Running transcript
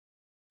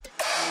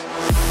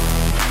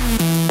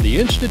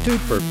Institute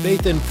for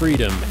Faith and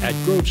Freedom at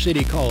Grove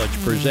City College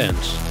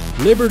presents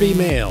Liberty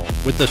Mail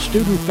with the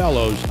Student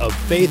Fellows of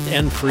Faith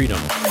and Freedom.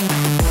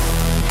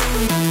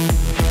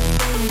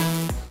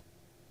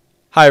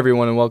 Hi,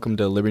 everyone, and welcome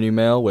to Liberty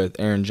Mail with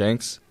Aaron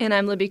Jenks. And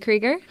I'm Libby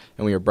Krieger.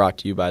 And we are brought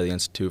to you by the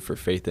Institute for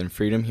Faith and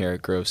Freedom here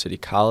at Grove City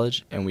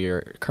College. And we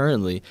are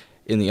currently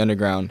in the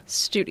underground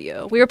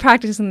studio. We were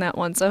practicing that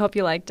one, so I hope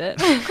you liked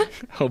it.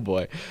 Oh,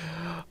 boy.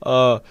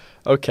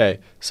 Okay,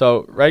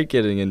 so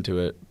getting into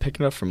it,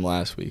 picking up from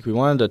last week, we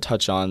wanted to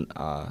touch on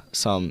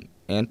some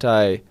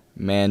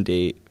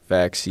anti-mandate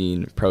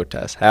vaccine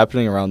protests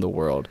happening around the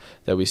world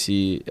that we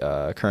see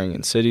occurring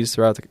in cities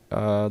throughout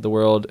the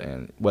world,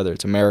 and whether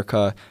it's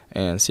America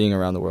and seeing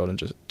around the world in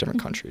just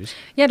different countries.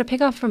 Yeah, to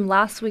pick up from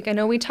last week, I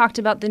know we talked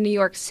about the New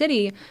York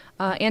City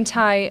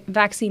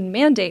anti-vaccine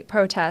mandate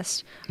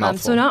protest.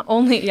 So not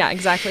only,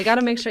 exactly, got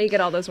to make sure you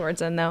get all those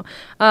words in though.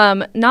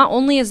 Not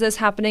only is this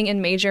happening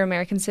in major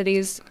American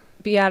cities,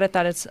 be at it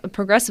that it's a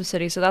progressive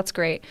city, so that's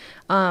great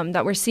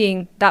that we're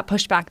seeing that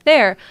pushback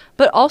there,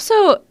 but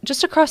also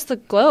just across the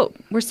globe.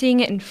 We're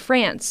seeing it in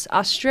France,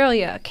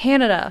 Australia,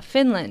 Canada,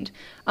 Finland.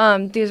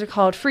 These are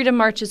called freedom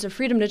marches or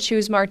freedom to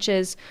choose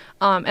marches,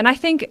 and I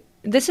think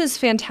this is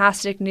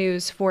fantastic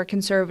news for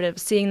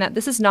conservatives, seeing that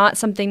this is not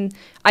something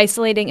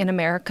isolating in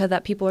America,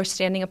 that people are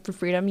standing up for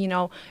freedom. You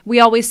know,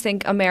 we always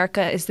think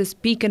America is this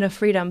beacon of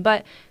freedom,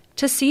 but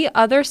to see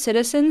other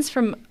citizens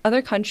from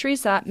other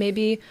countries that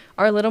maybe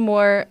are a little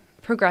more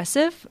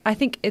progressive, I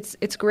think it's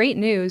great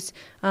news.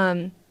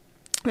 And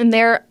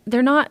they're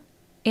not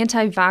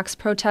anti-vax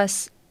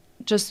protests.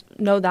 Just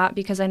know that,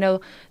 because I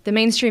know the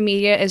mainstream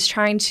media is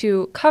trying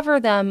to cover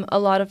them a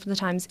lot of the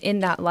times in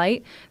that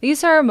light.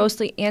 These are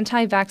mostly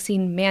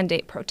anti-vaccine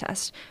mandate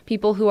protests,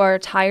 people who are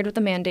tired of the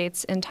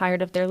mandates and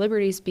tired of their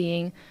liberties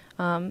being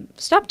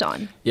stepped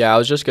on. Yeah, I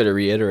was just going to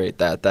reiterate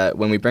that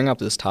when we bring up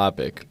this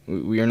topic,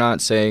 we are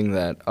not saying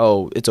that,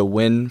 it's a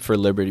win for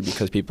liberty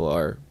because people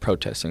are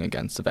protesting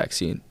against the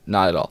vaccine.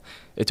 Not at all.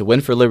 It's a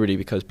win for liberty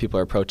because people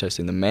are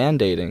protesting the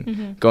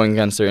mandating going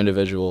against their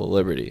individual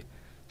liberty.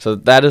 So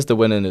that is the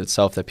win in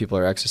itself, that people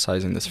are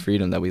exercising this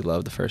freedom that we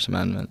love, the First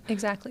Amendment.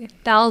 Exactly.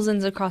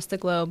 Thousands across the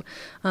globe.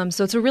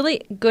 So it's a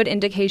really good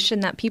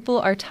indication that people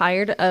are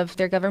tired of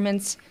their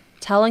governments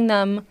telling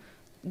them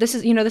this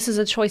is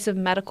a choice of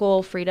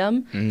medical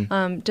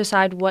freedom.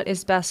 Decide what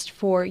is best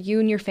for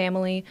you and your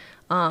family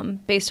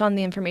based on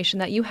the information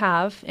that you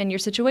have and your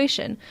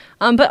situation.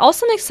 But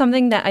also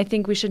something that I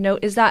think we should note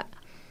is that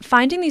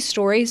finding these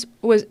stories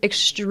was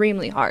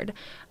extremely hard.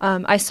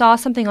 I saw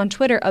something on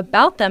Twitter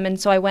about them, and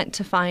so I went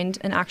to find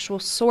an actual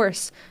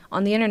source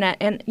on the internet,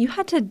 and you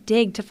had to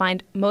dig to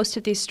find most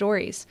of these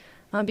stories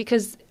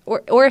because,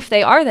 or if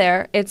they are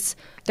there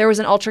was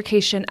an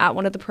altercation at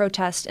one of the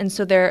protests, and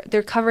so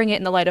they're covering it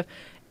in the light of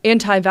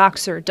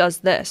anti-vaxxer does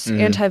this,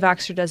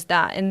 anti-vaxxer does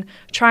that, and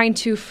trying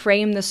to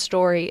frame the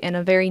story in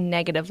a very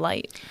negative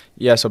light.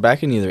 Yeah, so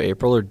back in either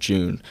April or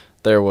June,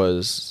 there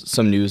was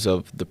some news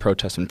of the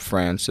protests in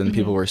France, and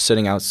people were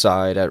sitting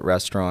outside of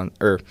restaurants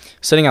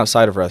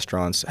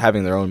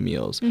having their own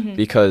meals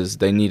because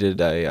they needed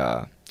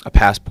a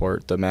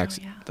passport, the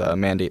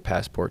mandate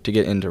passport, to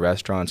get into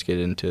restaurants, get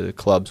into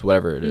clubs,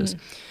 whatever it is.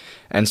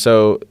 And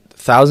so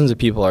thousands of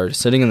people are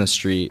sitting in the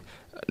street,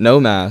 no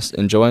mask,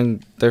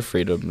 enjoying their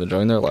freedom,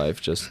 enjoying their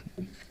life, just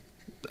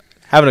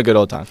having a good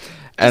old time.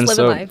 And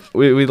so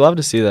we love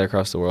to see that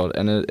across the world,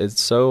 and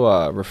it's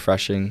so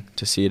refreshing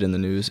to see it in the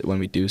news when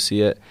we do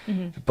see it.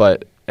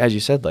 But as you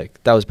said,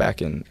 that was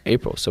back in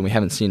April, so we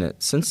haven't seen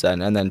it since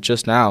then. And then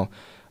just now,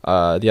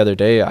 the other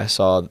day, I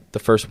saw the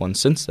first one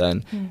since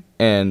then,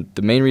 and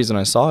the main reason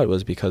I saw it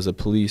was because the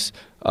police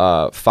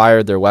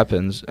fired their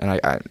weapons, and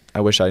I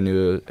wish I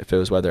knew if it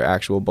was whether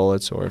actual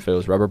bullets or if it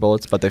was rubber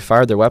bullets, but they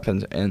fired their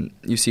weapons, and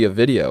you see a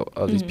video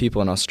of these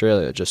people in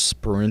Australia just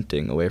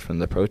sprinting away from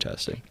the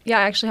protesting. Yeah,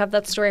 I actually have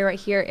that story right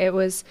here. It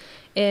was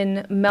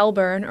in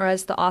Melbourne, or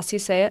as the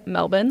Aussies say it,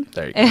 Melbourne.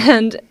 There you go.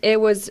 And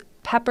it was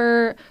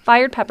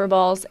fired pepper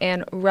balls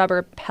and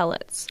rubber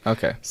pellets.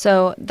 Okay.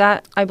 So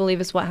that, I believe,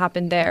 is what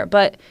happened there.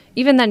 But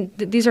even then,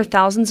 these are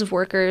thousands of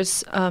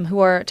workers who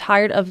are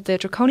tired of the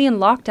draconian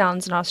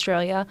lockdowns in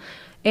Australia.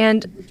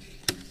 And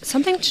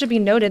something should be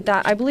noted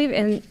that I believe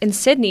in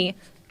Sydney,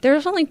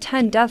 there's only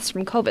 10 deaths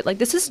from COVID.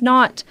 This is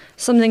not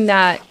something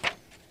that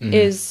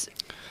is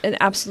an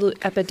absolute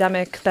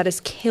epidemic that is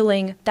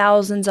killing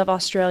thousands of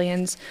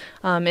Australians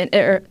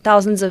or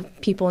thousands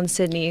of people in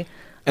Sydney.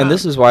 And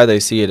this is why they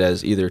see it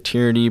as either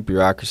tyranny,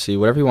 bureaucracy,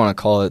 whatever you want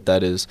to call it,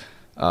 that is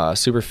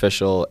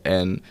superficial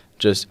and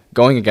just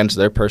going against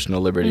their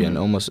personal liberty and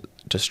almost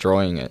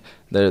destroying it.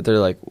 They're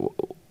like,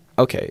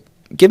 okay,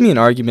 give me an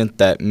argument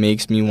that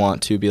makes me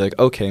want to be like,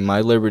 okay,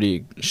 my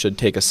liberty should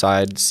take a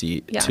side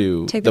seat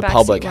to the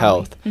public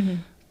health.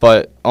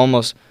 But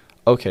almost,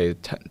 okay,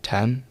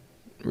 10?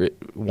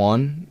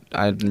 1?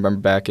 I remember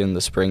back in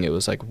the spring it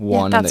was like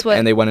 1,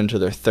 and they went into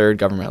their third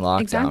government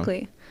lockdown.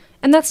 Exactly.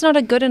 And that's not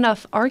a good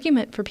enough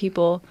argument for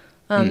people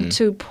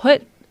to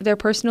put their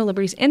personal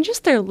liberties and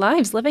just their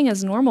lives, living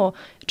as normal,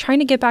 trying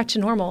to get back to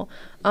normal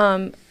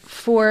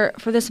for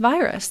this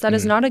virus. That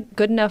is not a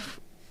good enough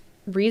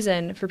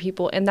reason for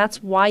people, and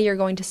that's why you're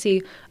going to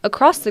see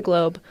across the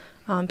globe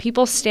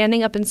people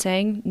standing up and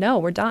saying, no,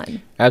 we're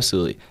done.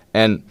 Absolutely.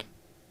 And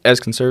as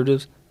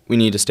conservatives, we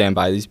need to stand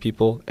by these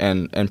people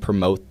and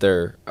promote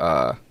their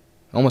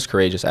almost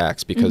courageous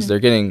acts, because they're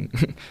getting,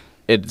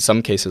 in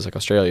some cases like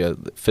Australia,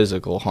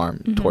 physical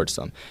harm towards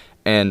them.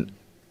 And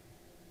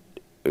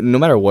no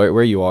matter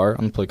where you are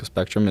on the political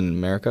spectrum in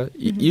America,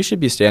 you should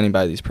be standing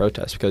by these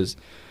protests, because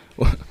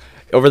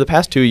over the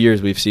past 2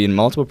 years, we've seen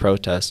multiple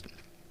protests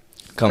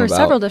come about. For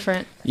several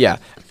different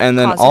and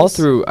then causes. All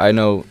through, I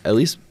know, at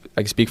least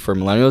I can speak for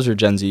millennials or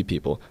Gen Z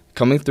people,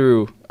 coming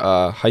through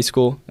high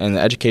school and the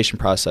education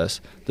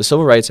process, the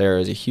civil rights era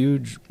is a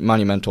huge,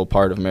 monumental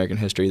part of American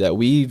history that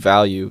we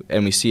value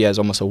and we see as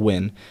almost a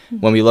win.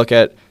 When we look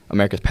at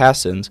America's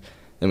past sins,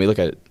 then we look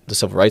at the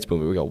civil rights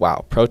movement, we go,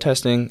 wow,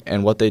 protesting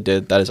and what they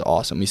did, that is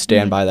awesome. We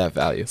stand by that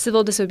value.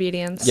 Civil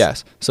disobedience.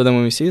 Yes. So then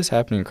when we see this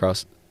happening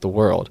across the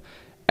world,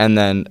 and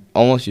then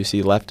almost you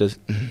see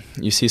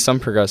some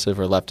progressive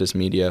or leftist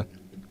media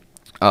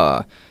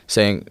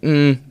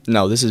saying,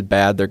 no, this is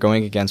bad. They're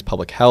going against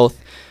public health.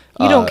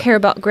 You don't care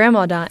about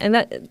grandma dying,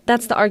 and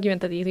that's the argument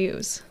that they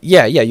use.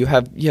 Yeah. You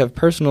have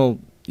personal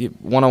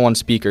one-on-one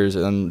speakers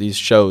on these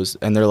shows,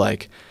 and they're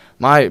like,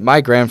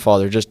 my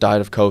grandfather just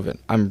died of COVID.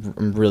 I'm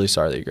really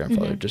sorry that your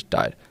grandfather just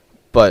died,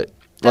 but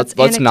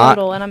let's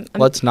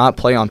not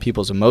play on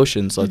people's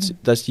emotions.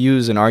 Let's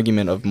use an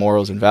argument of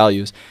morals and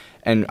values,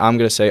 and I'm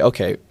gonna say,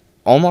 okay,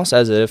 almost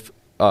as if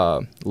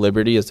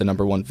liberty is the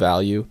number one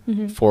value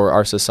for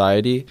our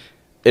society.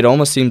 It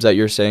almost seems that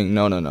you're saying,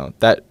 no,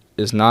 that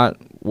is not,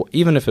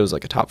 even if it was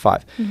like a top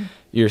 5,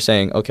 you're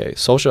saying, okay,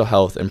 social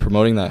health and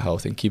promoting that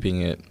health and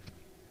keeping it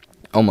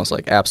almost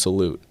like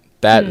absolute,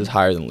 that is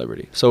higher than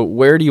liberty. So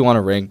where do you want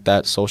to rank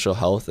that social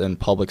health and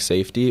public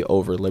safety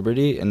over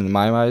liberty? And in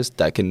my eyes,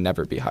 that can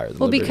never be higher than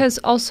liberty. Well, because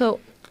also,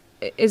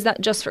 is that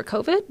just for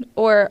COVID?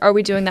 Or are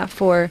we doing that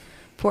for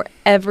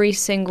every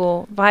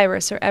single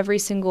virus or every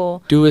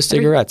single... Do it with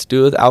cigarettes.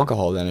 Do it with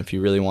alcohol then, if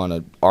you really want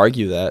to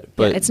argue that.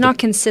 But it's not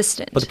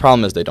consistent. But the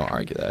problem is they don't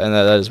argue that. And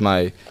that is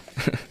my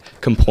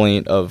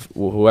complaint of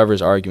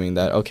whoever's arguing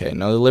that, okay,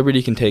 no, the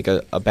liberty can take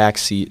a back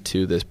seat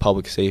to this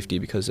public safety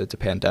because it's a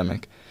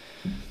pandemic.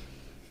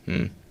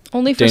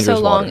 Only for so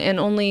long, and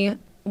only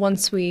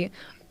once we...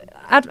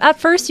 At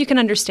first, you can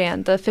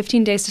understand the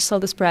 15 days to slow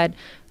the spread.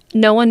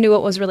 No one knew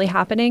what was really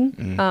happening.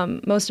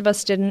 Most of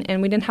us didn't,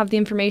 and we didn't have the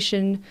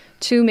information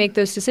to make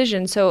those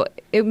decisions. So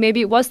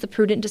maybe it was the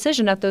prudent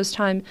decision at those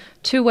times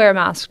to wear a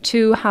mask,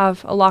 to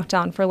have a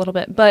lockdown for a little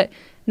bit. But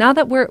now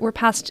that we're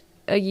past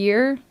a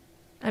year,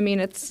 I mean,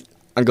 it's...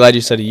 I'm glad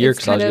you said a year,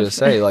 because I was going to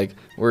say, like,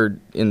 we're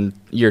in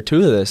year 2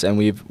 of this, and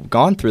we've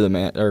gone through the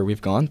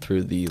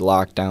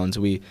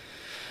lockdowns.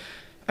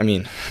 I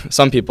mean,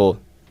 some people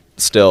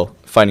still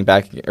fighting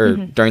back, or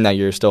during that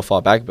year still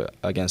fought back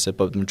against it,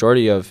 but the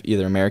majority of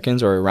either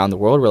Americans or around the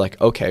world were like,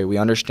 okay, we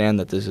understand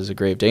that this is a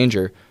grave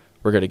danger,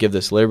 we're going to give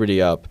this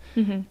liberty up.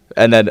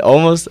 And then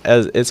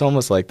it's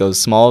almost like those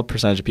small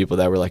percentage of people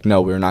that were like,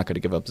 no, we're not going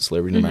to give up this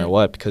liberty no matter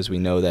what, because we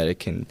know that it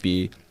can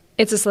be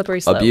it's a slippery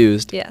slope.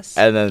 Abused. Yes.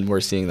 And then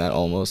we're seeing that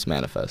almost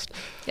manifest.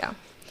 Yeah.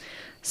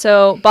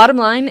 So bottom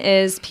line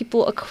is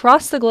people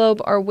across the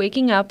globe are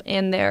waking up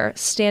and they're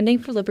standing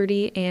for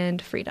liberty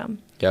and freedom.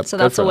 Yep. So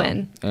that's a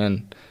win.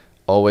 And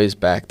always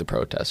back the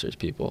protesters,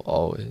 people,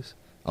 always.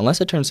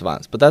 Unless it turns to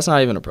violence. But that's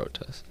not even a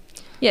protest.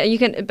 Yeah, you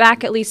can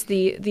back at least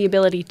the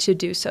ability to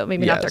do so.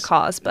 Maybe not their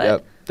cause, but...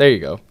 Yep. There you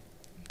go.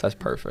 That's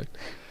perfect.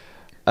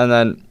 And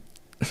then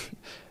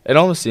it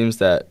almost seems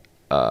that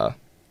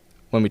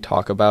when we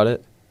talk about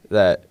it,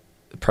 that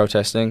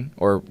protesting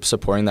or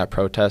supporting that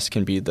protest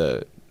can be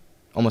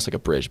almost like a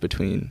bridge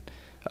between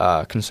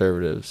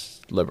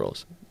conservatives,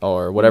 liberals,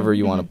 or whatever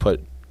you want to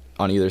put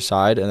on either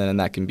side, and then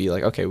that can be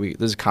like, okay,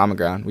 this is common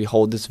ground. We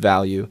hold this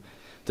value.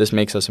 This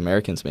makes us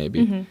Americans,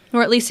 maybe.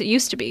 Or at least it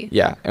used to be.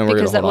 Yeah, and we're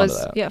going to hold on to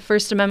that. Yeah,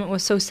 First Amendment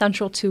was so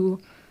central to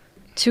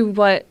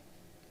what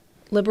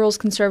liberals,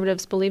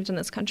 conservatives believed in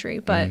this country.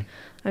 But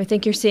I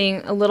think you're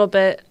seeing a little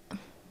bit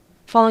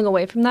falling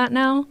away from that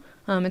now.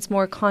 It's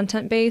more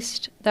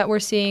content-based that we're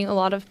seeing a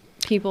lot of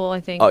people, I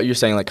think. Oh, you're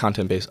saying like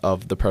content-based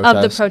of the protest?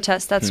 Of the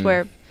protest, that's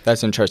where...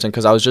 That's interesting,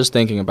 because I was just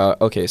thinking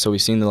about, okay, so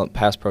we've seen the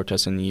past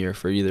protests in the year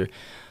for either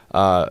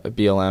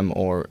BLM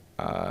or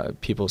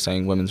people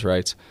saying women's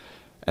rights.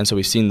 And so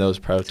we've seen those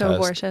protests. So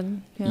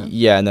abortion, yeah.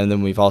 Yeah, and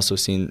then we've also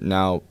seen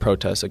now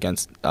protests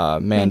against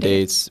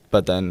mandates,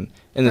 but then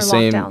in the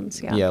same...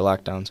 lockdowns, yeah. Yeah,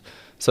 lockdowns.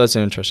 So that's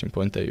an interesting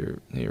point that you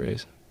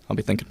raise. I'll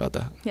be thinking about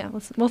that. Yeah,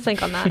 we'll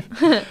think on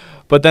that.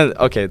 But then,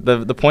 okay,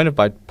 the point of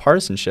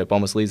bipartisanship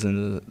almost leads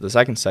into the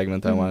second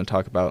segment that I want to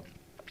talk about,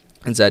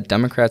 is that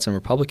Democrats and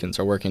Republicans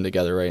are working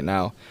together right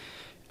now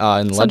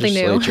in the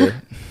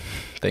legislature.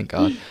 Thank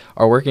God.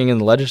 Are working in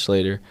the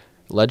legislature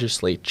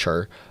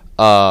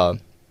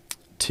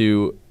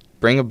to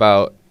bring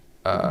about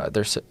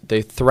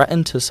they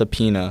threatened to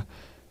subpoena.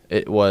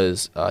 It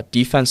was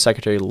Defense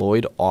Secretary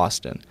Lloyd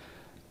Austin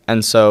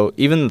And so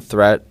even the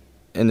threat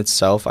in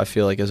itself, I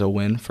feel like, is a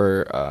win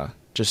for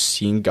just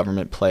seeing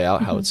government play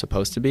out how it's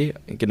supposed to be,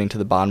 getting to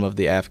the bottom of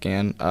the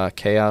Afghan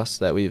chaos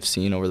that we've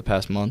seen over the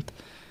past month.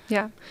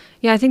 Yeah.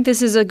 Yeah, I think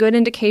this is a good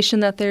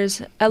indication that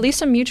there's at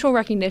least a mutual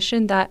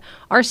recognition that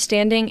our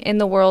standing in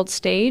the world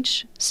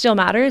stage still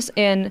matters,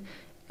 and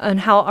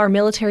how our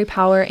military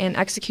power and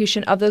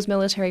execution of those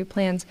military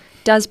plans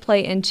does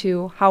play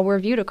into how we're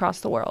viewed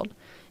across the world.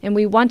 And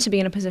we want to be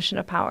in a position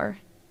of power.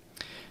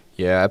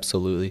 Yeah,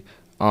 absolutely.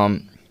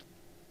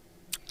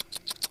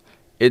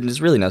 It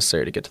is really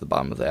necessary to get to the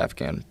bottom of the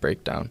Afghan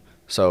breakdown.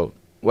 So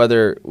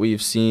whether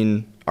we've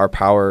seen our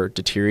power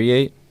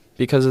deteriorate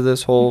because of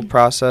this whole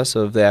process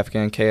of the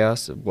Afghan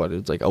chaos,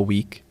 it's like a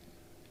week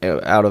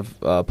out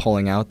of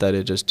pulling out that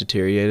it just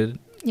deteriorated.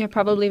 Yeah,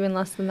 probably even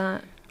less than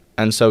that.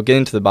 And so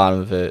getting to the bottom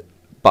of it,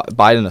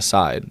 Biden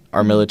aside,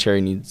 our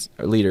military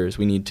our leaders,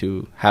 we need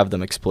to have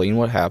them explain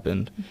what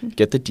happened,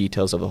 get the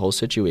details of the whole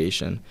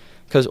situation.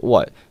 Because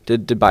what?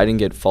 Did Biden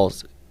get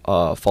false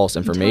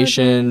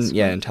information?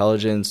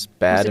 Intelligence,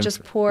 bad. Was it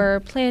just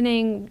poor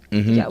planning?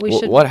 Yeah,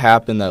 what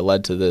happened that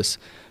led to this?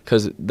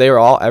 Because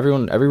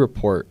every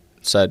report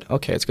said,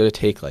 okay, it's going to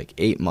take like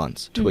 8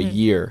 months to a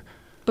year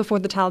before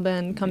the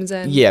Taliban comes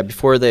in. Yeah,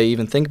 before they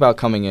even think about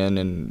coming in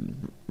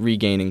and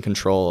regaining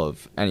control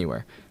of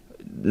anywhere.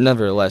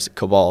 Nevertheless,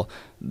 Kabul,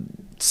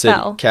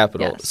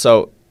 capital. Yes.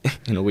 So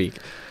in a week.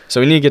 So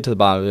we need to get to the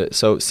bottom of it.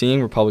 So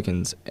seeing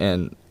Republicans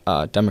and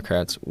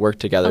Democrats work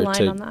together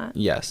align on that.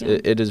 Yes, yeah.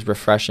 It is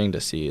refreshing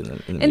to see in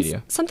the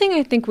media. Something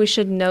I think we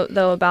should note,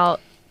 though,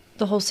 about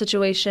the whole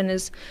situation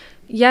is,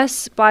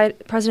 yes,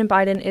 President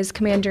Biden is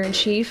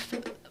commander-in-chief,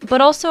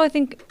 but also I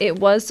think it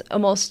was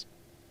almost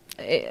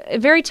a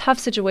very tough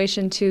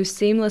situation to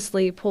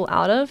seamlessly pull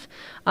out of,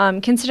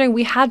 considering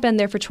we had been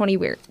there for 20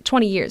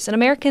 years, and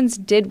Americans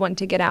did want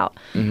to get out.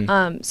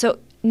 So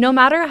no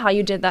matter how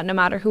you did that, no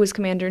matter who was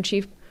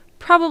commander-in-chief,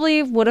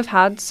 probably would have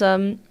had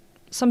some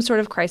sort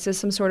of crisis,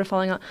 some sort of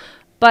falling out.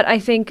 But I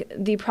think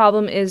the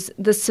problem is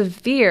the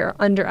severe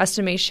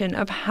underestimation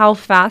of how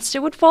fast it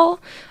would fall.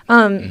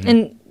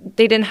 And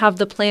they didn't have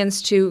the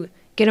plans to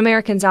get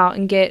Americans out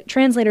and get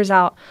translators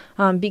out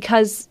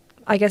because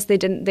I guess they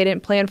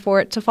didn't plan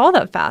for it to fall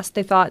that fast.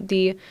 They thought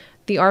the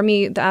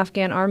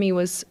Afghan army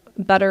was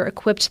better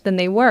equipped than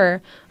they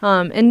were.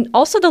 And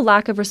also the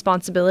lack of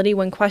responsibility.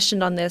 When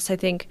questioned on this, I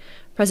think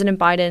President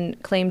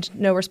Biden claimed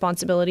no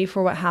responsibility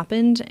for what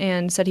happened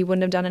and said he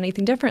wouldn't have done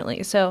anything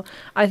differently. So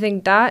I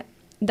think that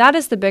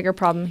is the bigger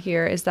problem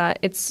here, is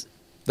that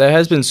that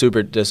has been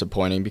super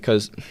disappointing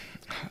because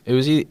I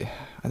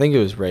think it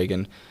was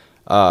Reagan.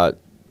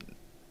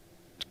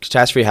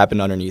 Catastrophe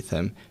happened underneath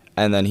him,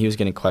 and then he was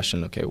getting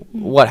questioned, okay,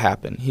 what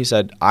happened? He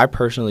said, I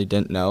personally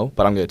didn't know,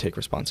 but I'm going to take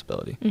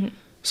responsibility.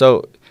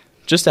 So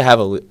just to have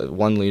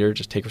one leader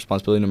just take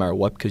responsibility no matter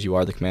what, because you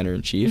are the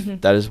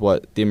commander-in-chief, that is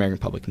what the American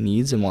public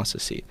needs and wants to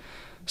see.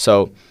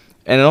 So,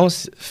 and it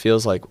almost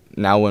feels like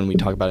now when we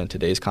talk about it in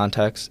today's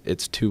context,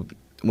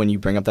 when you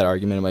bring up that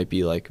argument, it might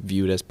be like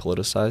viewed as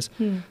politicized.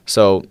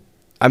 So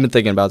I've been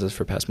thinking about this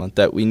for the past month,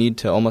 that we need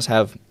to almost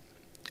have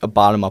a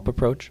bottom-up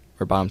approach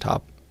or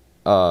bottom-top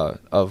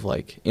of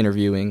like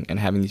interviewing and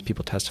having these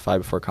people testify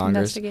before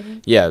Congress.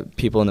 Investigating. Yeah,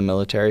 people in the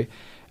military.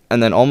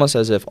 And then almost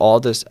as if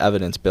all this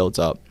evidence builds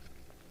up,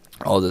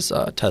 all this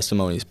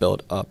testimonies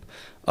build up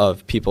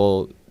of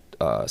people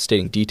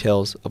stating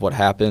details of what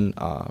happened,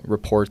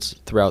 reports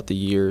throughout the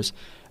years.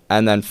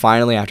 And then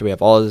finally, after we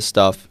have all of this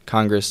stuff,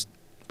 Congress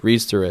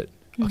reads through it.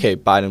 Okay,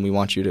 Biden, we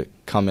want you to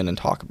come in and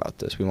talk about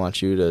this. We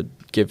want you to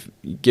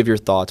give your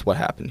thoughts, what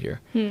happened here.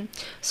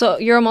 So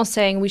you're almost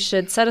saying we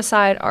should set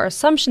aside our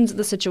assumptions of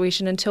the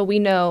situation until we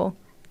know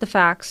the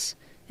facts,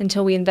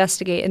 until we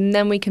investigate, and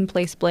then we can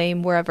place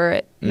blame wherever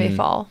it may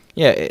fall.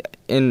 Yeah,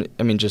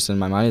 just in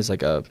my mind, it's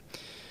like a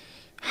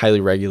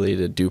highly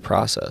regulated due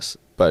process,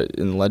 but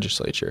in the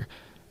legislature.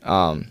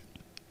 I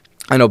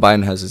know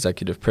Biden has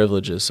executive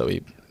privileges, so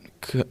he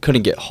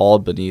couldn't get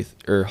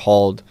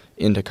hauled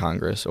into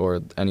Congress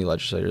or any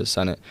legislator to the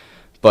Senate.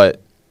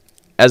 But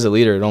as a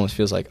leader, it almost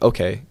feels like,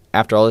 okay,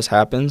 after all this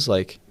happens,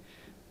 like,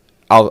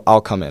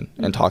 I'll come in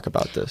and talk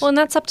about this. Well, and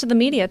that's up to the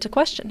media to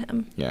question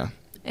him. Yeah.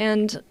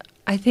 And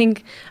I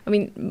think,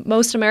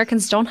 most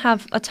Americans don't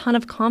have a ton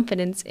of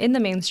confidence in the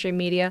mainstream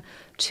media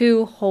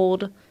to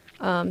hold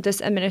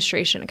this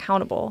administration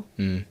accountable.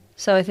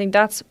 So I think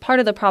that's part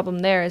of the problem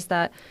there, is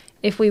that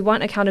if we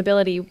want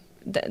accountability,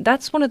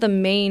 that's one of the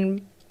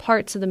main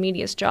parts of the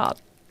media's job.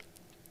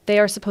 They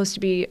are supposed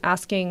to be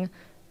asking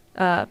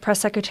Press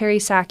Secretary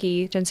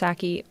Jen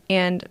Psaki,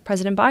 and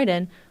President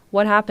Biden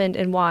what happened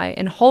and why,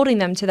 and holding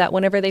them to that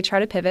whenever they try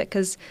to pivot,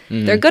 because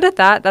they're good at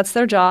that. That's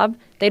their job.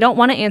 They don't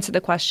want to answer the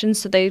questions,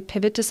 so they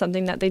pivot to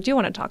something that they do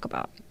want to talk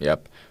about.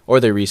 Yep. Or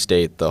they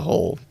restate the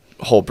whole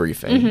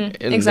briefing,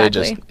 and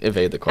exactly. They just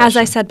evade the question. As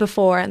I said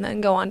before, and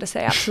then go on to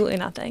say absolutely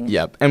nothing.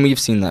 Yep. And we've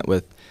seen that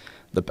with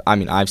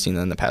I've seen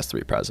that in the past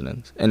 3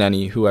 presidents, and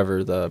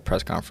whoever the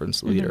press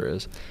conference leader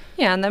is.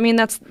 Yeah, and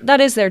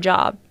that is their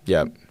job.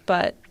 Yep.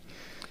 But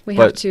We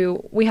have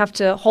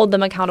to hold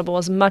them accountable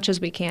as much as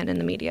we can in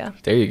the media.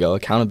 There you go,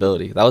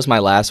 accountability. That was my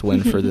last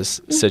win for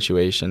this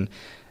situation.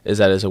 Is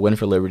that it's a win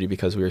for liberty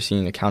because we are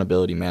seeing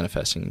accountability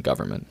manifesting in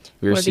government.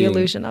 Or the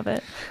illusion of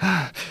it.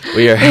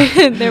 We are.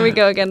 There we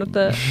go again with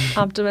the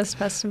optimist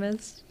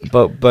pessimist.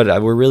 But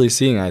we're really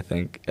seeing, I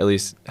think, at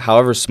least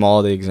however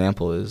small the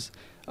example is,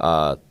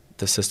 the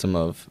system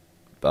of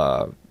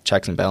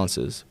checks and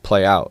balances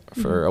play out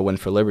for a win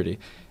for liberty.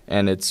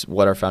 And it's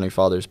what our founding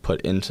fathers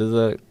put into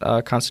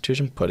the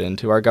Constitution, put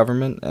into our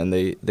government, and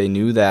they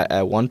knew that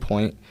at one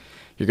point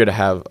you're going to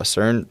have a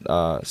certain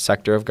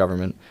sector of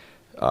government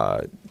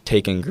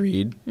taking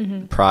greed,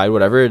 pride,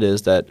 whatever it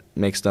is that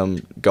makes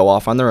them go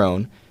off on their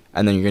own,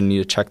 and then you're going to need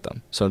to check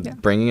them. So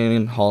bringing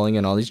in, hauling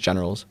in all these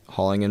generals,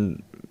 hauling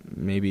in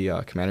maybe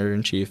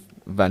commander-in-chief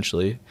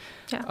eventually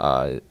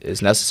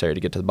is necessary to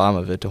get to the bottom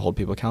of it to hold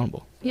people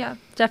accountable. Yeah,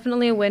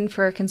 definitely a win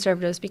for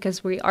conservatives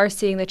because we are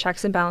seeing the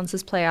checks and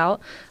balances play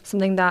out,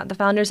 something that the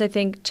founders, I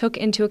think, took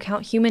into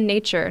account human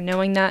nature,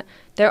 knowing that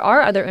there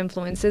are other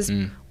influences.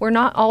 We're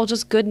not all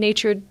just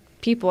good-natured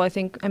people.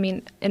 I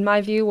mean, in my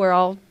view, we're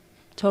all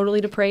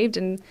totally depraved,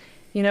 and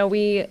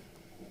we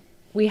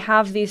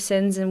have these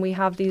sins and we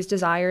have these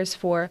desires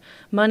for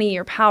money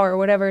or power or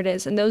whatever it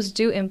is, and those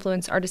do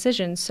influence our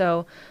decisions.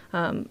 So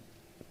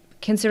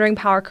considering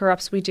power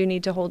corrupts, we do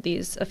need to hold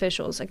these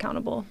officials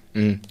accountable.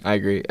 I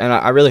agree, and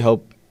I really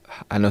hope,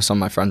 I know some of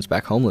my friends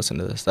back home listen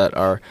to this that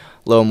are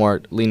a little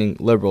more leaning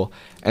liberal,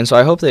 and so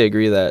I hope they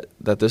agree that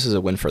this is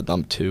a win for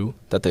them too,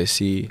 that they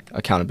see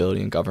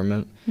accountability in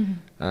government,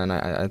 and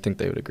I think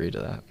they would agree to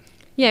that.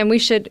 Yeah, and we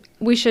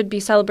should be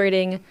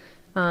celebrating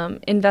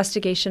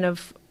investigation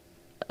of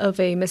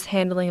a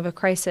mishandling of a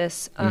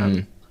crisis,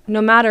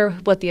 no matter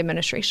what the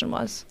administration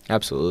was.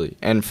 Absolutely.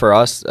 And for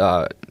us,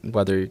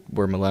 whether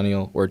we're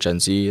millennial or Gen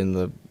Z, in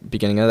the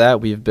beginning of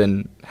that, we've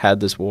had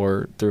this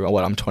war through,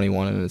 I'm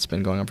 21, and it's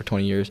been going on for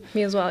 20 years.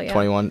 Me as well, yeah.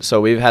 21. So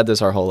we've had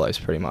this our whole lives,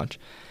 pretty much.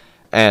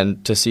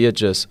 And to see it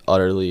just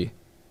utterly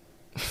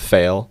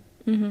fail,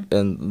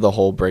 and the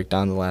whole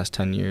breakdown in the last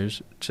 10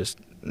 years, just...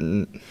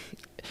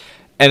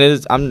 And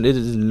it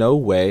is no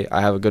way,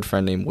 I have a good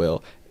friend named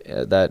Will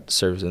that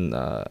serves in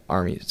the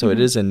Army. So it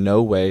is in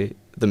no way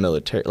the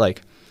military,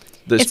 like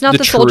it's not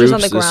the soldiers troops,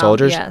 on the ground. The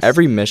soldiers, yes.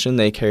 Every mission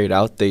they carried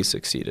out, they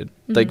succeeded.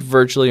 Like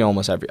virtually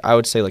almost I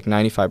would say like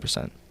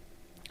 95%.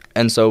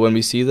 And so when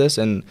we see this,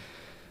 and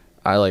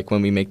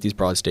when we make these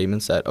broad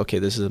statements that, okay,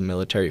 this is a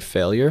military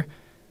failure,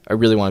 I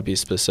really want to be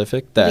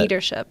specific that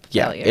leadership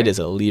failure. Yeah, it is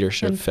a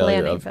leadership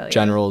failure of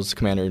generals,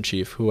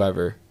 commander-in-chief,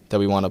 whoever, that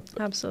we want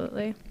to...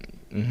 Absolutely.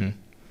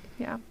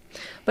 Yeah,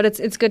 but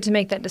it's good to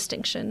make that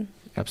distinction.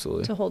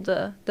 Absolutely. To hold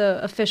the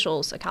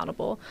officials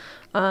accountable.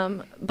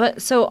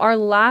 But so our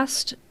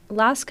last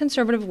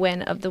conservative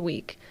win of the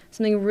week,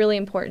 something really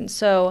important.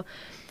 So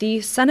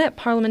the Senate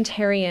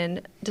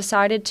parliamentarian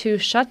decided to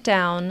shut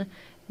down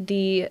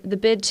the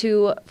bid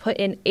to put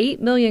in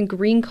 8 million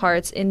green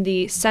cards in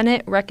the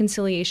Senate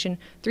reconciliation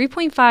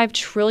 $3.5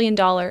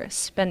 trillion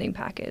spending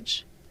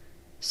package.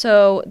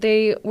 So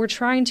they were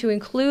trying to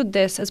include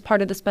this as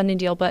part of the spending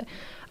deal, but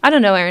I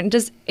don't know, Aaron,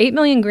 does 8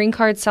 million green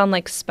cards sound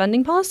like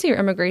spending policy or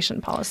immigration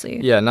policy?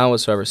 Yeah, not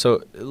whatsoever.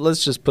 So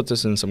let's just put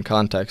this in some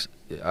context.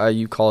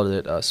 You called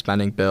it a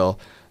spending bill.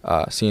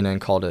 CNN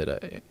called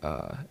it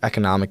an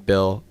economic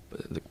bill,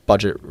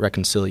 budget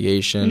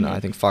reconciliation.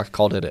 I think Fox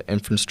called it an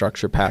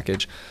infrastructure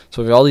package.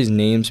 So we have all these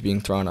names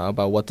being thrown out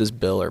about what this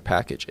bill or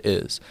package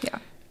is.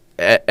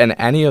 Yeah. And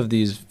any of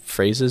these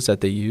phrases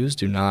that they use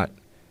do not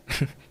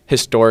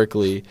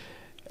historically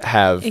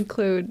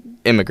include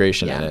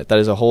immigration in it. That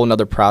is a whole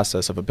other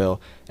process of a bill,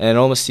 and it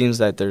almost seems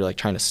that they're like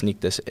trying to sneak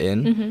this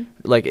in.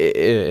 Like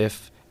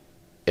if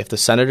the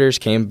senators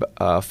came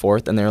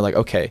forth and they were like,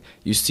 okay,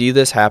 you see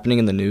this happening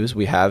in the news,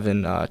 we have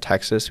in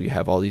Texas, we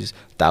have all these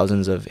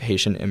thousands of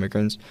Haitian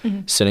immigrants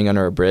sitting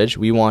under a bridge,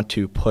 we want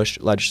to push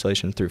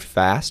legislation through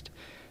fast,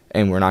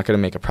 and we're not going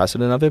to make a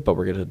precedent of it, but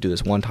we're going to do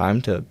this one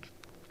time to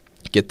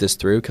get this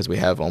through because we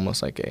have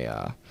almost like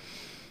a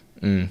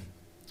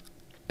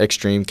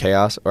extreme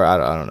chaos, or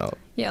I don't know.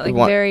 Yeah, like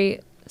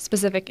very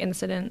specific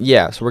incident.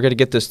 Yeah, so we're going to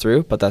get this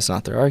through, but that's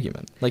not their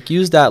argument. Like,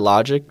 use that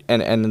logic,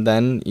 and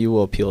then you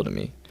will appeal to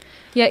me.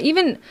 Yeah,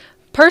 even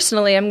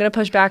personally, I'm going to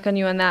push back on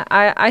you on that.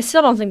 I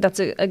still don't think that's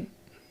a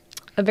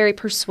very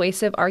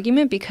persuasive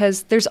argument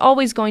because there's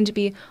always going to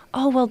be,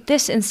 oh, well,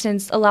 this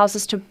instance allows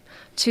us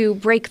to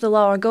break the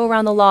law or go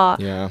around the law.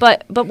 Yeah.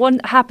 But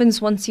what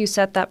happens once you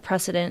set that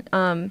precedent?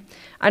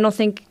 I don't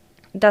think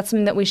that's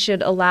something that we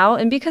should allow.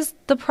 And because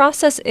the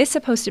process is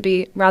supposed to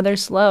be rather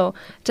slow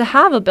to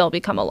have a bill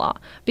become a law,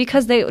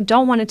 because they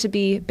don't want it to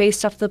be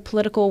based off the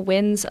political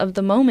winds of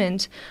the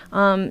moment.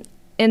 And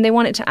they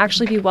want it to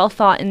actually be well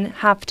thought and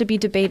have to be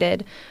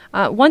debated.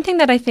 One thing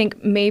that I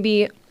think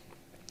maybe,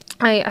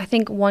 I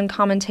think one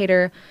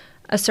commentator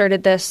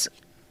asserted this,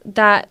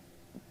 that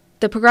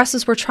the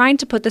progressives were trying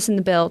to put this in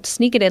the bill, to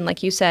sneak it in,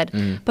 like you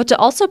said, but to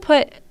also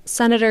put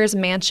Senators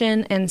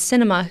Manchin and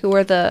Sinema, who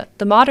are the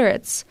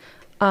moderates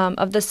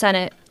of the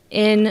Senate,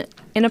 in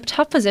a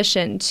tough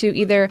position to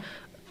either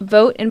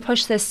vote and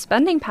push this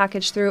spending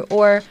package through,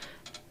 or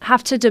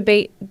have to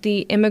debate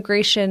the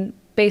immigration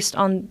based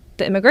on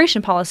the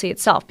immigration policy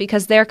itself,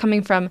 because they're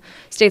coming from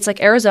states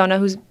like Arizona,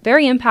 who's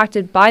very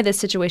impacted by this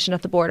situation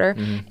at the border,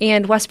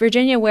 and West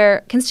Virginia,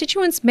 where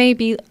constituents may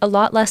be a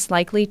lot less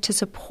likely to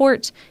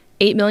support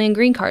 8 million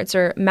green cards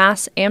or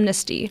mass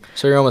amnesty.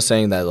 So you're almost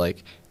saying that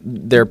like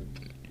they're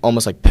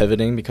almost like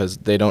pivoting because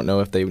they don't know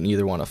if they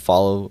either want to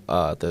follow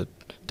the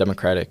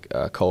Democratic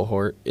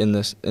cohort in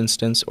this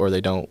instance, or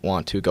they don't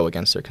want to go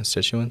against their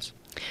constituents?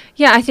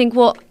 Yeah, I think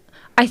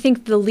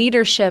the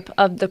leadership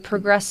of the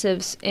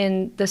progressives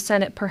in the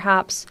Senate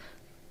perhaps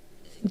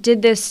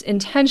did this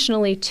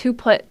intentionally to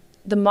put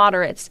the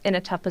moderates in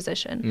a tough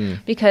position.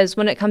 Because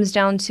when it comes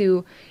down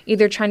to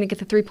either trying to get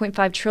the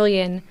 $3.5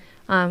 trillion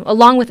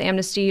along with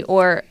amnesty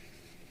or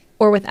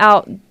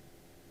without,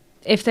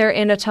 if they're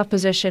in a tough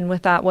position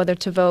with that, whether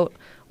to vote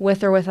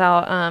with or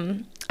without,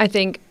 I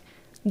think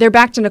they're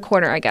backed in a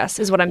corner, I guess,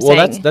 is what I'm saying.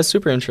 Well, that's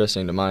super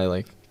interesting to my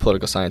like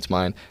political science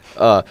mind,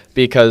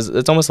 because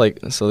it's almost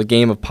like the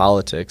game of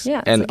politics.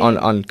 Yeah, and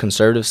on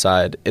conservative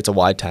side, it's a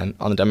wide tent.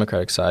 On the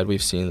Democratic side,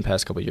 we've seen in the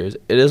past couple of years,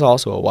 it is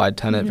also a wide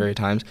tent at various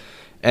times,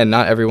 and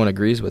not everyone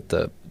agrees with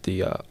the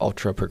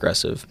ultra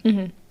progressive.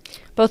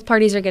 Both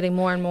parties are getting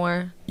more and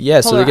more.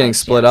 Yeah, so they're getting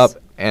split yes.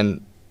 up,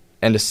 and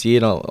to see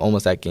it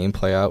almost that game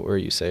play out where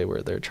you say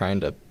where they're trying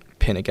to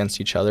pin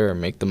against each other or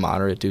make the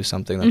moderate do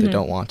something that they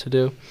don't want to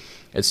do.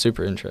 It's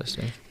super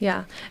interesting.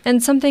 Yeah.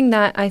 And something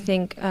that I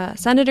think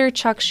Senator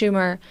Chuck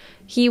Schumer,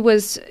 he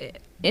was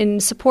in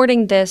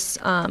supporting this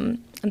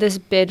this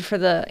bid for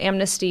the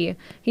amnesty,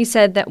 he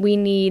said that we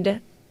need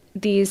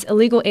these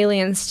illegal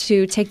aliens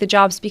to take the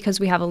jobs because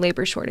we have a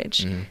labor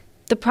shortage.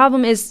 The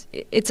problem is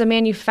it's a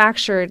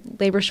manufactured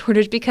labor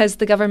shortage because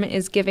the government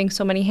is giving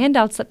so many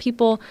handouts that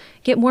people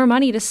get more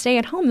money to stay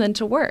at home than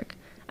to work.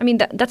 I mean,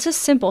 that's a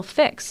simple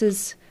fix,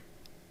 is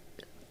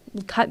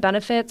cut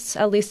benefits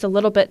at least a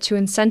little bit to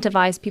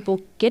incentivize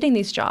people getting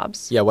these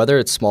jobs. Yeah, whether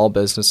it's small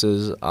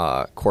businesses,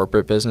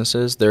 corporate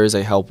businesses, there is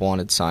a help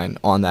wanted sign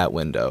on that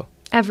window.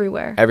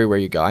 Everywhere. Everywhere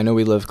you go. I know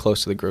we live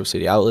close to the Grove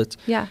City outlets.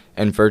 Yeah.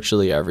 And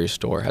virtually every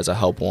store has a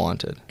help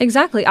wanted.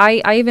 Exactly.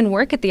 I even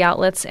work at the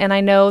outlets, and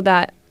I know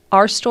that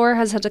our store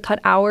has had to cut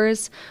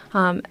hours.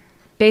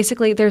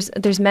 Basically,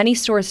 there's many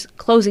stores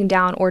closing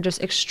down or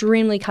just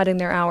extremely cutting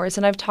their hours.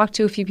 And I've talked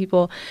to a few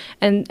people,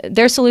 and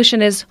their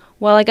solution is,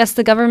 well, I guess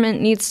the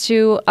government needs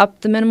to up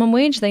the minimum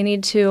wage. They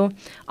need to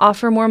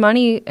offer more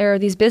money, or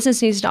these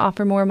businesses needs to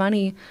offer more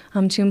money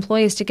to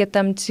employees to get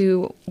them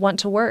to want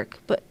to work.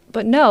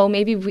 But no,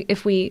 maybe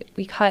if we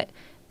cut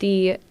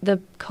the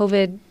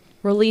COVID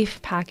relief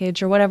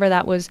package or whatever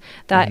that was,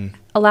 that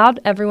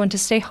allowed everyone to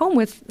stay home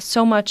with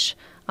so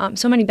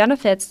many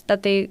benefits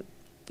that they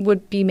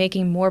would be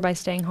making more by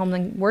staying home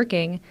than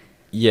working.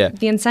 Yeah.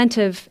 The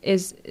incentive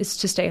is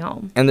to stay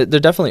home. And there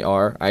definitely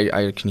are.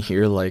 I can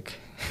hear like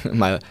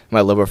my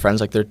liberal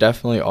friends, like there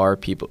definitely are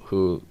people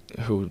who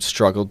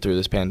struggled through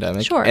this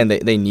pandemic. Sure. And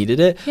they needed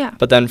it. Yeah.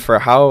 But then for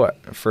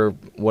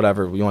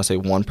whatever you want to say,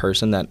 one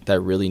person that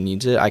really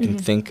needs it, I can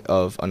think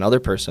of another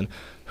person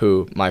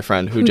who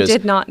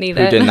did not need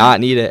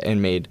it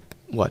and made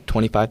what,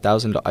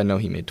 $25,000. I know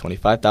he made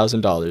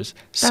 $25,000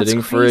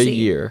 sitting for a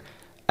year.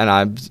 And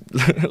I'm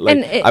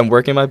I'm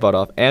working my butt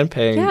off and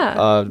paying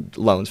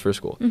loans for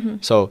school.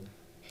 So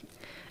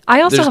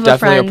I also there's have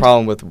definitely a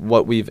problem with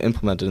what we've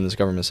implemented in this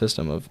government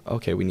system of,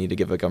 okay, we need to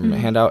give a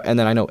government handout. And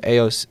then I know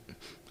AOC,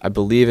 I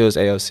believe it was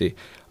AOC,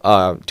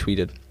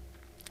 tweeted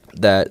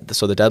that,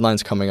 so the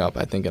deadline's coming up,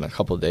 I think, in a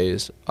couple of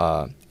days,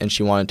 and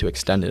she wanted to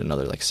extend it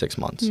another, 6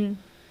 months.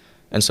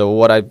 And so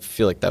what I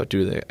feel like that would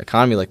do to the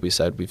economy, like we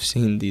said, we've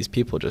seen these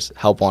people just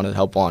help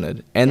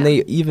wanted. And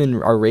they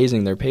even are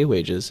raising their pay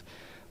wages.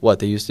 What,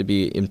 they used to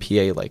be in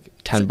PA like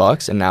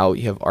 $10, and now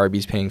you have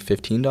Arby's paying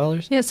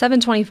 $15? Yeah,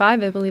 $7.25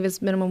 I believe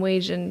is minimum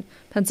wage in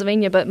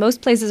Pennsylvania, but most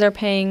places are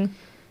paying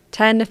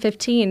 $10 to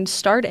 $15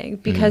 starting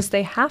because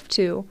they have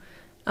to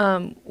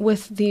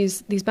with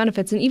these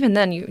benefits. And even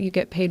then, you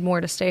get paid more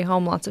to stay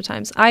home lots of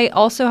times. I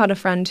also had a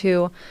friend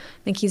who, I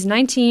think he's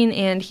 19,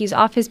 and he's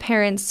off his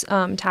parents'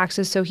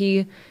 taxes, so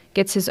he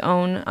gets his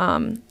own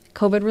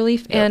COVID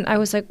relief. Yep. And I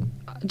was like,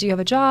 do you have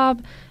a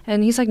job?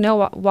 And he's like,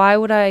 no, why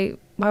would I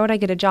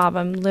get a job?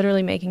 I'm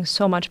literally making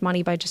so much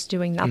money by just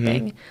doing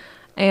nothing.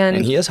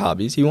 And he has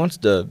hobbies. He wants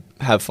to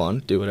have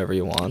fun, do whatever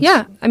he wants.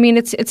 Yeah. I mean,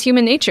 it's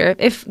human nature.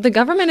 If the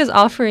government is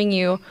offering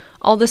you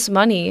all this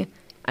money,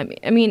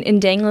 I mean,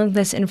 and dangling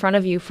this in front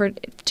of you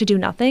to do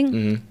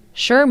nothing,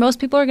 sure, most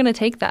people are going to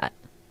take that.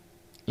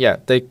 Yeah,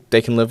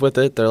 they can live with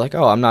it. They're like,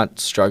 oh, I'm not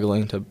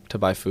struggling to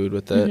buy food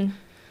with it. And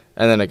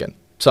then again,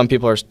 some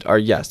people are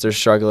yes, they're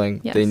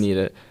struggling. Yes. They need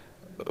it.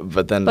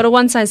 But a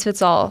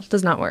one-size-fits-all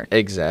does not work.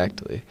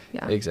 Exactly.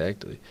 Yeah.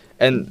 Exactly.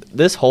 And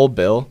this whole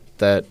bill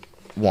that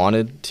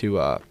wanted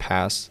to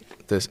pass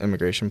this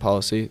immigration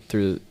policy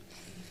through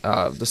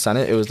the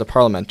Senate, it was the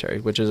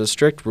parliamentary, which is a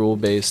strict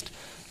rule-based,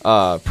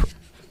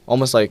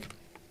 almost like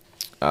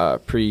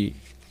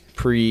pre-debate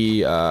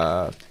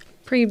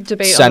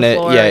Senate,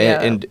 on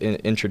the floor,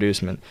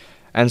 introducement.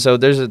 And so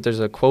there's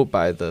a quote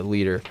by the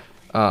leader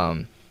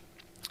McAdoe,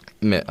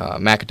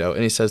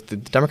 and he says the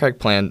Democratic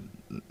plan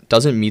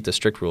doesn't meet the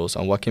strict rules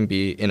on what can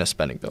be in a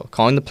spending bill,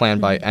 calling the plan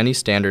by any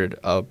standard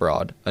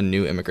abroad a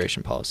new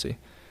immigration policy.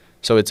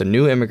 So it's a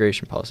new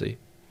immigration policy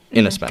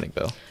in a spending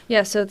bill.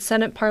 Yeah, so it's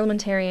Senate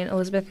parliamentarian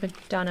Elizabeth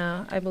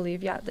McDonough, I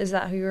believe. Yeah, is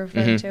that who you're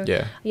referring to?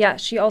 Yeah. Yeah,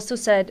 she also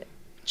said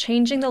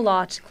changing the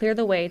law to clear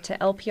the way to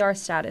LPR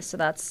status, so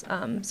that's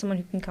someone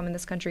who can come in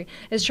this country,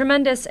 is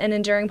tremendous and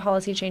enduring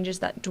policy changes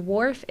that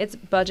dwarf its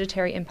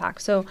budgetary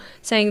impact. So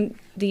saying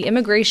the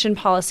immigration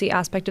policy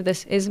aspect of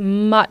this is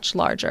much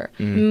larger,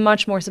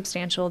 much more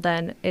substantial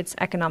than its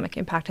economic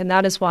impact, and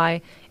that is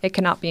why it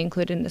cannot be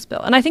included in this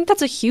bill. And I think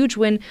that's a huge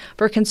win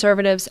for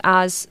conservatives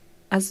as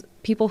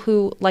people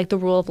who like the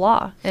rule of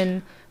law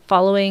and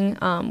following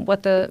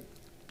what the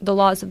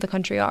laws of the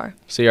country are.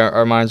 See,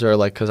 our minds are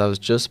like, because I was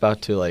just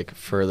about to like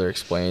further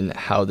explain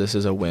how this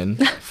is a win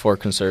for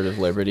conservative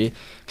liberty.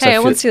 Hey, I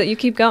want to see that you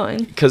keep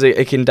going. Because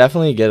it can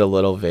definitely get a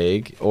little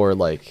vague, or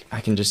like I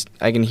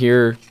can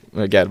hear,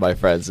 again, my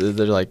friends,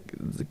 they're like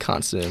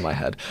constant in my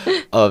head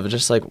of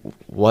just like,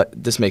 what,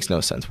 this makes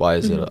no sense. Why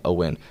is it a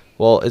win?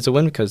 Well, it's a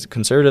win because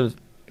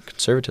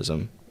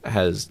conservatism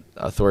has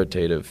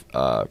authoritative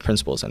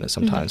principles in it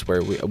sometimes,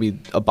 where we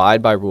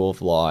abide by rule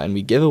of law and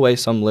we give away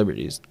some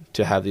liberties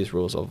to have these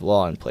rules of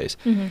law in place.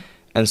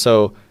 And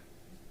so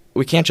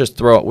we can't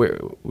just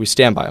we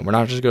stand by them. We're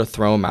not just going to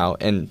throw them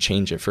out and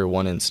change it for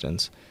one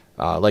instance,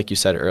 like you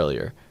said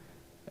earlier.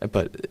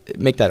 But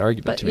make that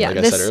argument to me, like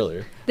I said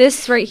earlier.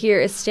 This right here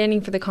is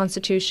standing for the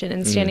Constitution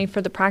and standing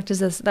for the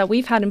practices that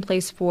we've had in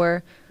place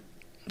for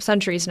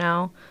centuries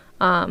now,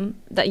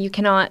 that you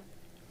cannot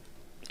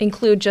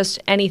include just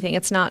anything.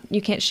 It's not,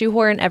 you can't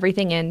shoehorn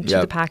everything into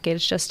the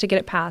package just to get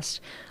it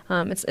passed.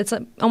 It's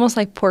almost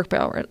like pork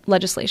barrel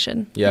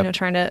legislation.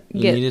 Trying to get.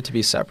 You need it to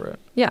be separate.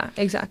 Yeah,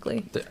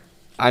 exactly.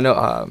 I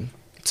know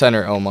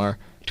Senator Omar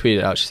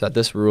tweeted out, she said,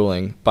 this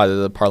ruling by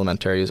the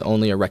parliamentary is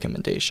only a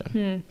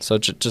recommendation. So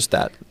just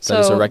that it's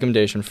a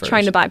recommendation first.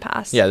 Trying to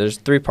bypass. Yeah, there's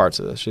 3 parts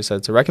of this. She said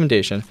it's a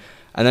recommendation,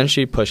 and then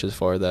she pushes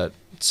for that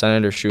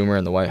Senator Schumer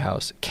and the White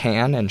House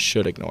can and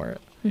should ignore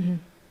it.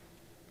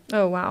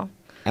 Oh, wow.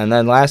 And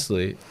then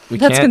lastly,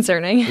 that's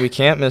concerning. We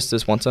can't miss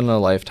this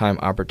once-in-a-lifetime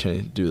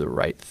opportunity to do the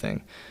right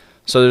thing.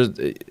 So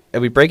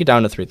if we break it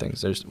down to 3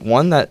 things. There's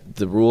 1, that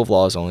the rule of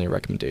law is only a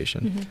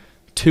recommendation.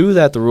 2,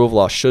 that the rule of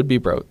law should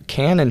be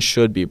can and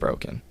should be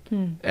broken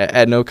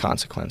at no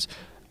consequence.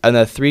 And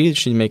then 3,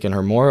 she's making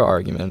her moral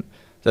argument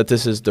that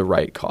this is the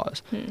right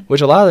cause,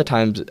 which a lot of the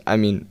times, I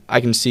mean, I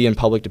can see in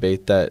public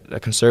debate that a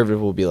conservative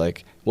will be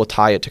like, will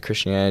tie it to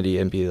Christianity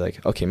and be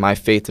like, okay, my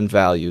faith and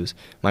values,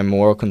 my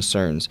moral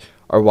concerns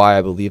are why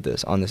I believe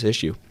this on this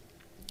issue,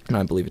 and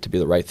I believe it to be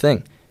the right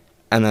thing.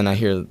 And then I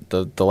hear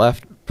the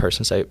left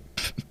person say,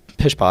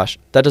 pish posh,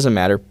 that doesn't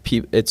matter.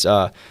 It's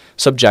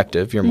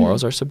subjective. Your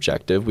morals are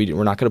subjective.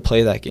 We're not going to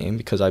play that game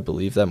because I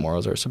believe that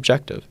morals are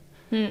subjective.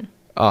 They're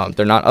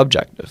not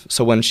objective.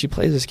 So when she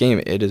plays this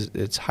game,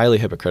 it's highly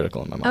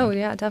hypocritical in my mind. Oh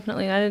yeah,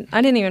 definitely.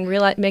 I didn't even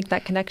make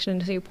that connection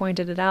until you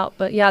pointed it out.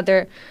 But yeah,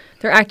 they're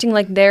acting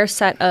like their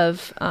set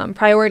of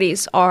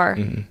priorities are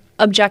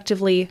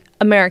objectively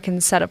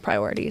American set of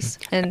priorities,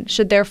 and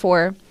should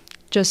therefore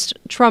just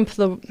trump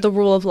the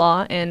rule of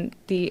law and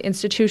the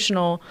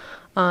institutional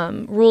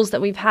rules that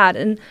we've had.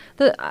 And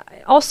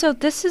also,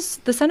 this is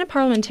the Senate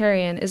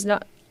parliamentarian is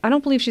not. I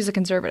don't believe she's a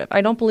conservative.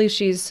 I don't believe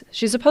she's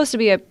supposed to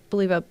be, I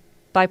believe, a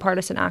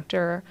bipartisan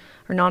actor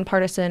or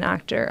nonpartisan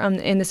actor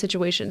in the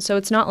situation. So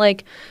it's not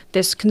like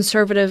this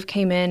conservative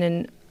came in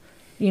and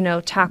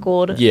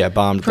tackled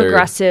bombed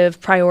progressive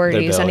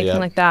priorities, anything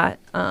like that.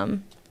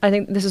 I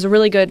think this is a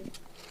really good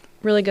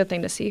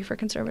thing to see for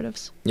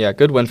conservatives. Yeah,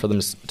 good win for them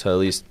to at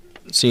least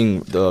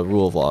seeing the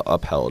rule of law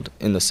upheld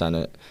in the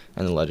Senate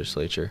and the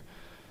legislature.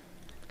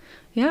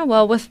 Yeah,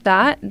 well, with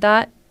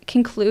that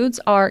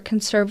concludes our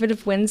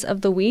conservative wins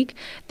of the week.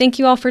 Thank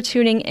you all for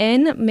tuning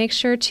in. Make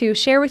sure to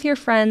share with your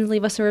friends,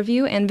 leave us a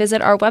review, and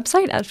visit our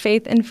website at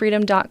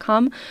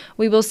faithandfreedom.com.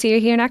 We will see you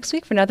here next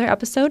week for another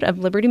episode of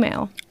Liberty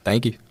Mail.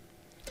 Thank you.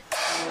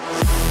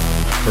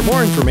 For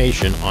more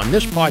information on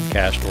this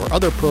podcast or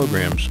other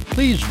programs,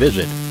 please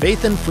visit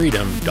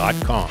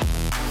faithandfreedom.com.